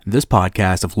This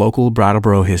podcast of local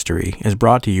Brattleboro history is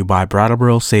brought to you by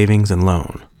Brattleboro Savings and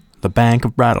Loan, the Bank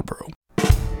of Brattleboro.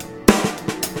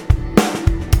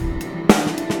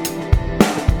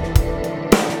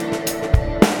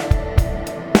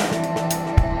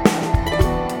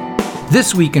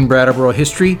 This week in Brattleboro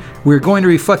history, we're going to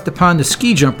reflect upon the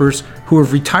ski jumpers who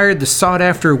have retired the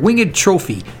sought-after Winged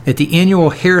Trophy at the annual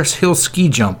Harris Hill Ski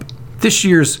Jump. This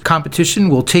year's competition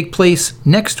will take place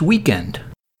next weekend.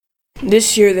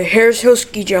 This year, the Harris Hill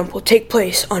Ski Jump will take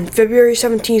place on February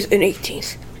 17th and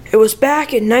 18th. It was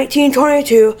back in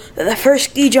 1922 that the first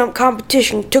ski jump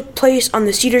competition took place on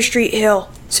the Cedar Street Hill.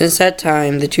 Since that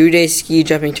time, the two-day ski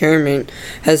jumping tournament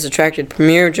has attracted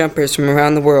premier jumpers from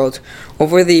around the world.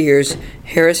 Over the years,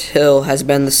 Harris Hill has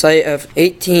been the site of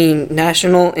 18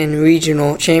 national and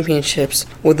regional championships,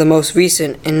 with the most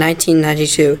recent in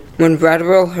 1992, when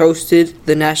Brattleboro hosted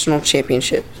the national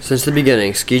championship. Since the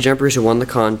beginning, ski jumpers who won the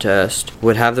contest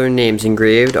would have their names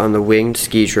engraved on the winged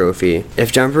ski trophy.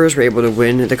 If jumpers were able to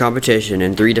win the competition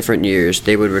in 3 different years,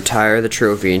 they would retire the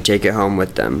trophy and take it home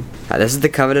with them. This is the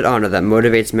coveted honor that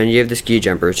motivates many of the ski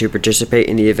jumpers who participate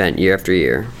in the event year after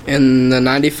year. In the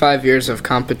 95 years of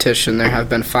competition, there have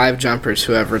been 5 jumpers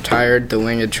who have retired the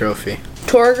Winged Trophy.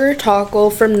 Torgeir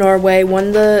Togel from Norway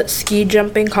won the ski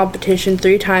jumping competition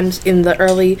 3 times in the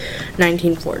early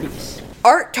 1940s.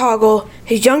 Art Togel,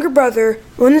 his younger brother,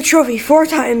 won the trophy 4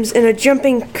 times in a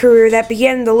jumping career that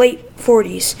began in the late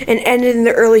 40s and ended in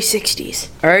the early 60s.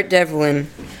 Art Devlin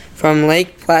from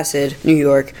Lake Placid, New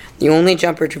York, the only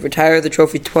jumper to retire the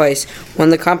trophy twice, won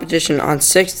the competition on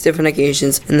 6 different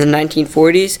occasions in the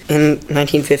 1940s and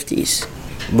 1950s.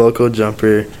 Local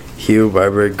jumper Hugh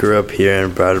Barber grew up here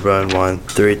in Brattleboro and won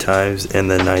 3 times in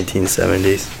the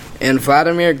 1970s. And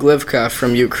Vladimir Glivka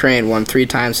from Ukraine won 3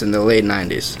 times in the late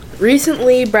 90s.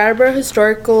 Recently, Brattleboro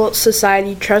Historical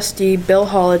Society trustee Bill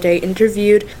Holliday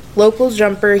interviewed local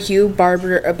jumper Hugh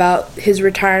Barber about his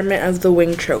retirement of the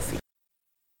Winged Trophy.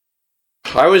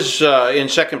 I was in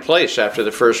second place after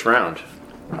the first round.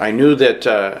 I knew that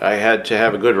I had to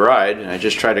have a good ride, and I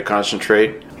just tried to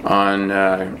concentrate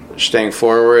on staying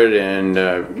forward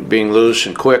and being loose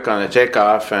and quick on the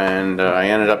takeoff, and I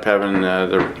ended up having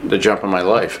the jump of my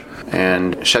life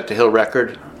and set the hill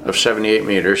record of 78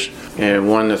 meters and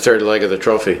won the 3rd leg of the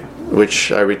trophy,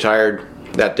 which I retired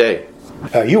that day.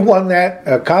 You won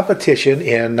that competition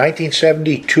in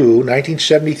 1972,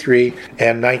 1973,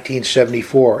 and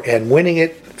 1974, and winning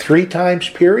it 3 times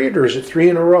period, or is it 3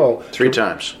 in a row? 3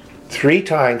 times. 3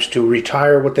 times to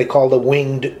retire what they call the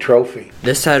Winged Trophy.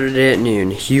 This Saturday at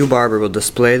noon, Hugh Barber will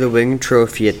display the Winged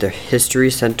Trophy at the History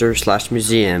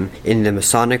Center/Museum in the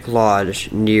Masonic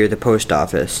Lodge near the post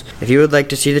office. If you would like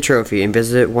to see the trophy and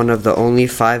visit one of the only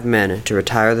 5 men to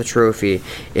retire the trophy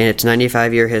in its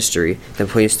 95-year history, then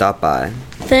please stop by.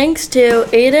 Thanks to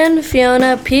Aiden,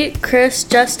 Fiona, Pete, Chris,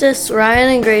 Justice, Ryan,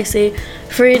 and Gracie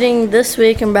for reading This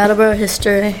Week in Brattleboro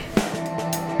History.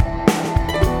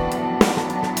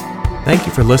 Thank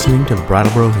you for listening to the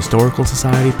Brattleboro Historical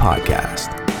Society podcast.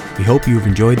 We hope you've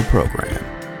enjoyed the program.